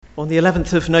On the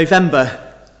 11th of November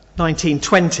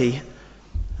 1920,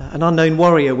 an unknown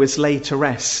warrior was laid to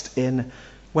rest in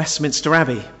Westminster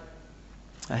Abbey.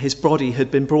 His body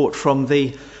had been brought from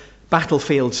the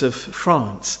battlefields of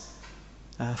France.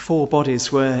 4 bodies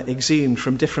were exhumed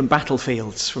from different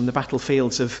battlefields, from the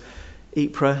battlefields of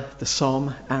Ypres, the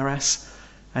Somme, Arras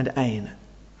and Aisne.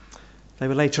 They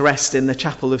were laid to rest in the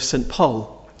chapel of St.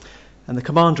 Paul, and the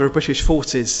commander of British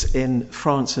forces in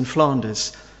France and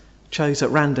Flanders chose at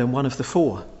random one of the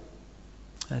 4.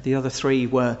 The other 3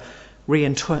 were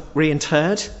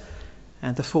reinterred,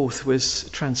 and the 4th was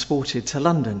transported to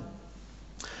London.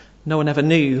 No one ever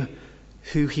knew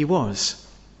who he was.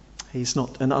 He's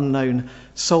not an unknown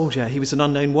soldier. He was an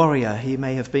unknown warrior. He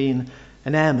may have been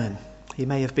an airman. He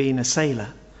may have been a sailor.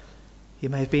 He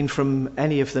may have been from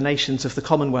any of the nations of the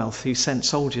Commonwealth who sent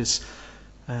soldiers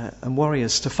and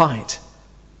warriors to fight.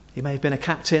 He may have been a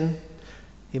captain.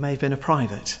 He may have been a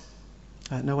private.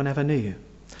 No one ever knew.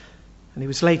 And he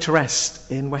was laid to rest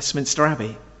in Westminster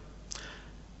Abbey,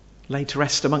 laid to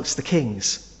rest amongst the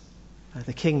kings.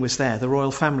 The king was there, the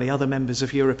royal family, other members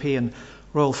of European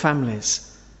royal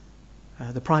families,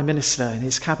 the Prime Minister and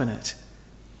his cabinet.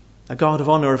 A guard of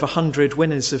honour of 100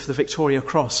 winners of the Victoria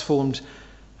Cross formed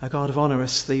a guard of honour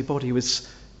as the body was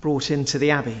brought into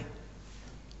the Abbey.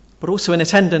 But also in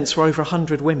attendance were over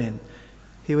 100 women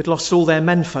who had lost all their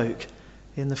menfolk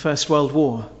in the First World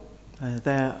War,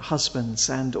 their husbands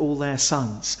and all their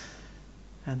sons,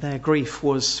 and their grief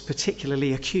was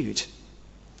particularly acute.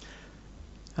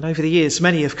 And over the years,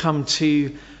 many have come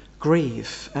to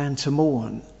grieve and to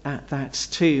mourn at that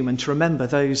tomb and to remember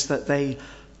those that they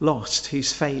lost,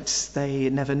 whose fate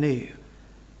they never knew,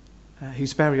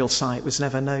 whose burial site was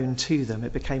never known to them.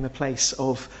 It became a place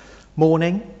of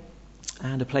mourning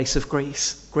and a place of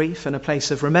grief and a place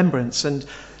of remembrance. And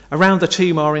around the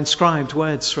tomb are inscribed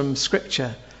words from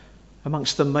Scripture,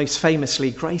 amongst them most famously,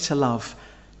 "Greater love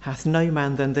hath no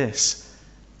man than this,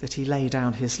 that he lay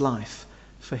down his life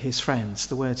for his friends,"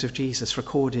 the words of Jesus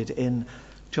recorded in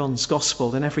John's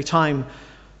Gospel. And every time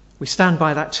we stand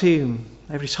by that tomb,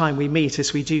 every time we meet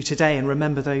as we do today and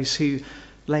remember those who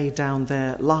laid down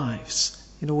their lives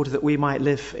in order that we might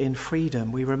live in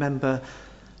freedom, we remember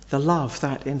the love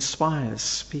that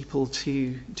inspires people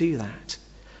to do that.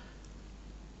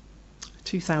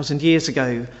 2,000 years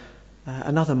ago,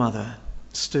 another mother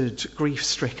stood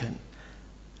grief-stricken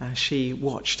as she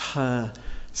watched her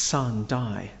son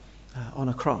die on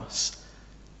a cross,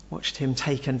 watched him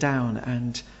taken down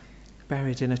and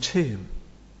buried in a tomb.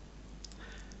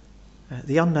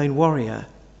 The unknown warrior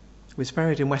was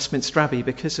buried in Westminster Abbey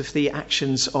because of the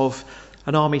actions of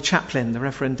an army chaplain, the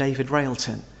Reverend David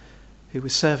Railton, who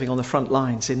was serving on the front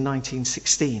lines in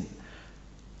 1916.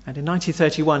 And in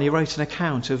 1931 he wrote an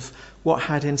account of what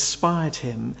had inspired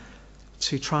him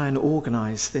to try and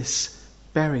organise this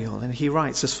burial. And he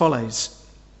writes as follows: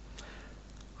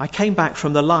 "I came back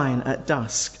from the line at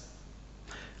dusk.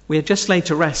 We had just laid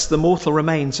to rest the mortal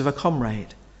remains of a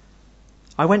comrade.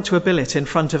 I went to a billet in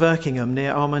front of Erkingham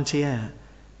near Armentières.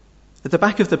 At the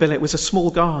back of the billet was a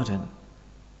small garden,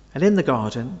 and in the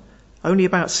garden, only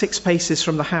about 6 paces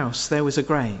from the house, there was a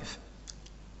grave.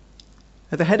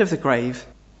 At the head of the grave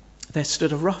there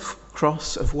stood a rough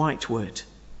cross of white wood.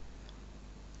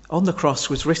 On the cross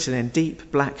was written in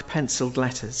deep black pencilled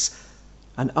letters,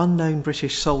 'An unknown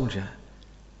British soldier,'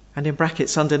 and in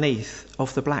brackets underneath,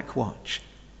 'Of the Black Watch.'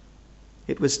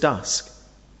 It was dusk,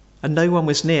 and no one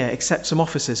was near except some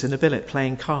officers in a billet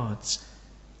playing cards.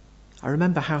 I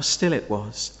remember how still it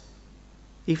was.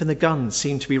 Even the guns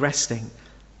seemed to be resting,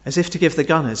 as if to give the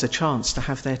gunners a chance to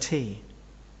have their tea.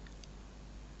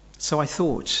 So I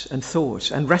thought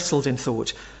and wrestled in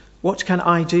thought, what can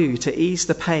I do to ease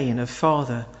the pain of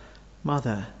father,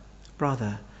 mother,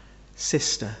 brother,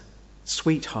 sister,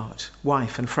 sweetheart,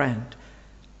 wife and friend?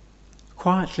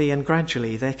 Quietly and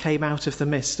gradually there came out of the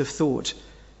mist of thought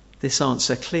this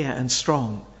answer, clear and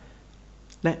strong: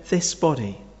 let this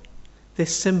body,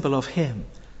 this symbol of him,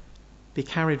 be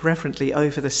carried reverently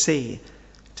over the sea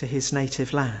to his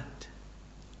native land."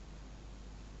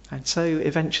 And so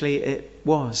eventually it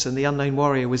was, and the unknown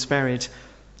warrior was buried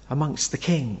amongst the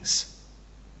kings.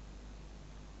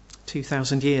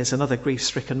 2,000 years, another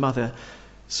grief-stricken mother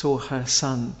saw her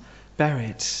son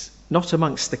buried, not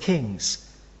amongst the kings.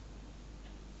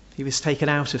 He was taken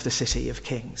out of the city of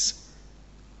kings.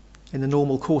 In the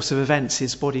normal course of events,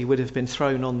 his body would have been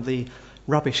thrown on the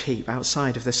rubbish heap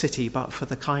outside of the city, but for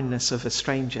the kindness of a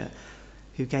stranger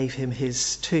who gave him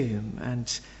his tomb,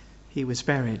 and he was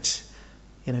buried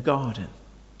in a garden.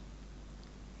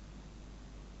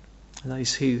 And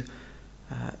those who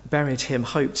buried him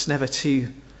hoped never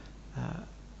to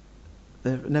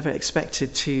They never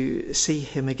expected to see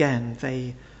him again.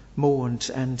 They mourned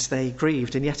and they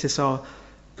grieved. And yet, as our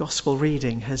gospel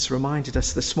reading has reminded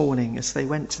us this morning, as they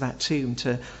went to that tomb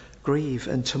to grieve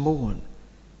and to mourn,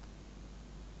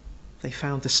 they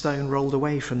found the stone rolled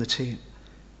away from the tomb.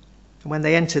 And when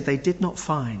they entered, they did not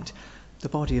find the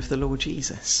body of the Lord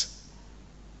Jesus.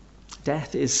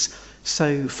 Death is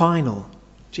so final.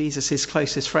 Jesus'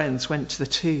 closest friends went to the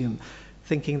tomb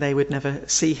thinking they would never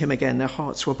see him again. Their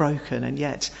hearts were broken, and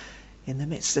yet in the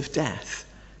midst of death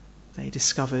they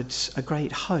discovered a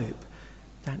great hope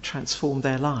that transformed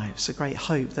their lives, a great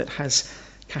hope that has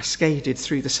cascaded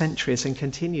through the centuries and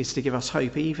continues to give us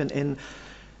hope even in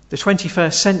the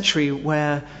 21st century,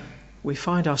 where we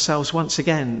find ourselves once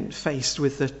again faced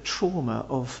with the trauma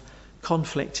of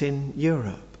conflict in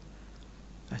Europe.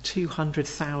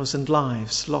 200,000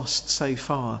 lives lost so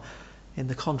far in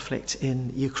the conflict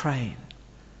in Ukraine.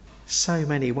 So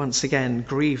many once again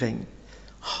grieving,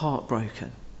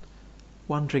 heartbroken,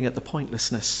 wondering at the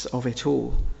pointlessness of it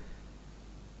all.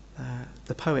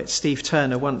 The poet Steve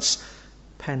Turner once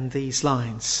penned these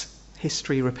lines: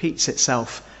 "History repeats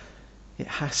itself. It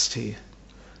has to.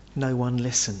 No one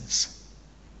listens."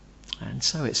 And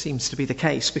so it seems to be the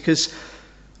case, because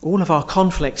all of our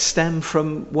conflicts stem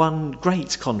from one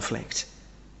great conflict,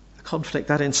 a conflict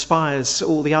that inspires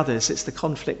all the others. It's the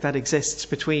conflict that exists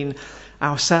between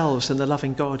ourselves and the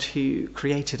loving God who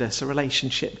created us, a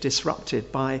relationship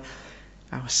disrupted by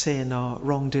our sin, our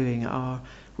wrongdoing, our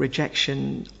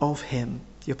rejection of him.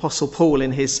 The Apostle Paul,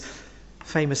 in his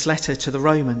famous letter to the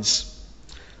Romans,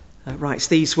 writes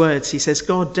these words. He says,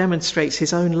 "God demonstrates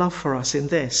his own love for us in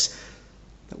this,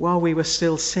 that while we were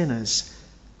still sinners,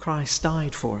 Christ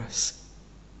died for us."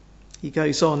 He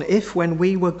goes on, "If when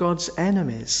we were God's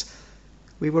enemies,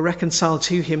 we were reconciled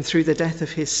to him through the death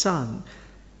of his Son,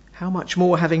 how much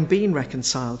more, having been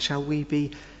reconciled, shall we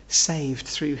be saved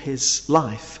through his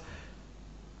life?"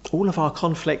 All of our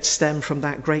conflicts stem from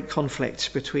that great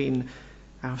conflict between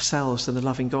ourselves and the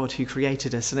loving God who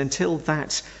created us. And until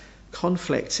that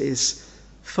conflict is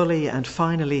fully and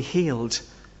finally healed,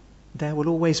 there will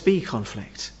always be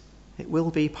conflict. It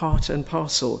will be part and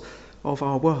parcel of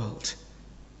our world.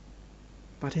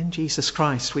 But in Jesus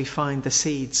Christ we find the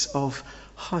seeds of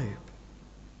hope.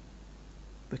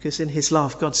 Because in his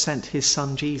love God sent his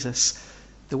Son Jesus,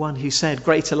 the one who said,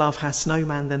 "Greater love has no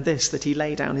man than this, that he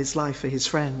lay down his life for his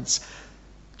friends."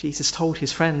 Jesus told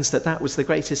his friends that that was the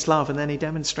greatest love, and then he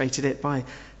demonstrated it by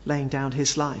laying down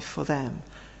his life for them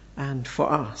and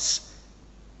for us.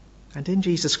 And in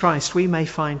Jesus Christ we may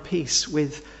find peace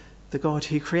with the God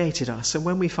who created us. And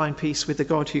when we find peace with the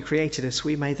God who created us,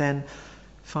 we may then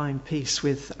find peace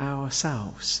with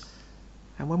ourselves.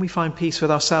 And when we find peace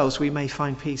with ourselves, we may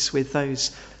find peace with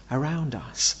those around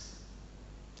us.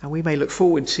 And we may look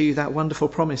forward to that wonderful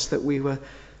promise that we were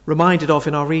reminded of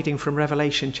in our reading from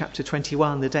Revelation chapter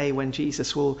 21, the day when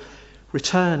Jesus will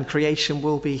return, creation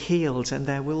will be healed, and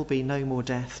there will be no more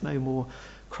death, no more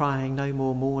crying, no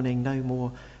more mourning, no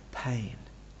more pain.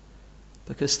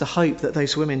 Because the hope that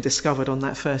those women discovered on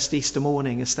that first Easter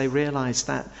morning, as they realised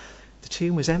that the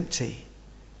tomb was empty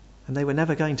and they were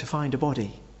never going to find a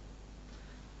body,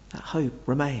 that hope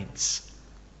remains.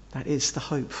 That is the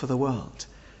hope for the world.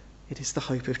 It is the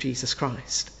hope of Jesus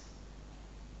Christ.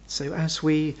 So as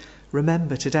we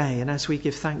remember today, and as we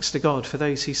give thanks to God for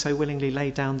those who so willingly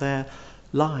laid down their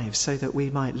lives so that we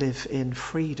might live in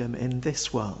freedom in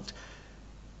this world,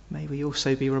 may we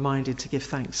also be reminded to give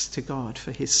thanks to God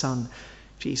for his Son,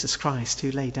 Jesus Christ,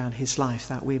 who laid down his life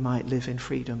that we might live in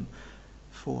freedom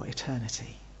for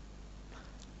eternity.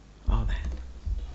 Amen.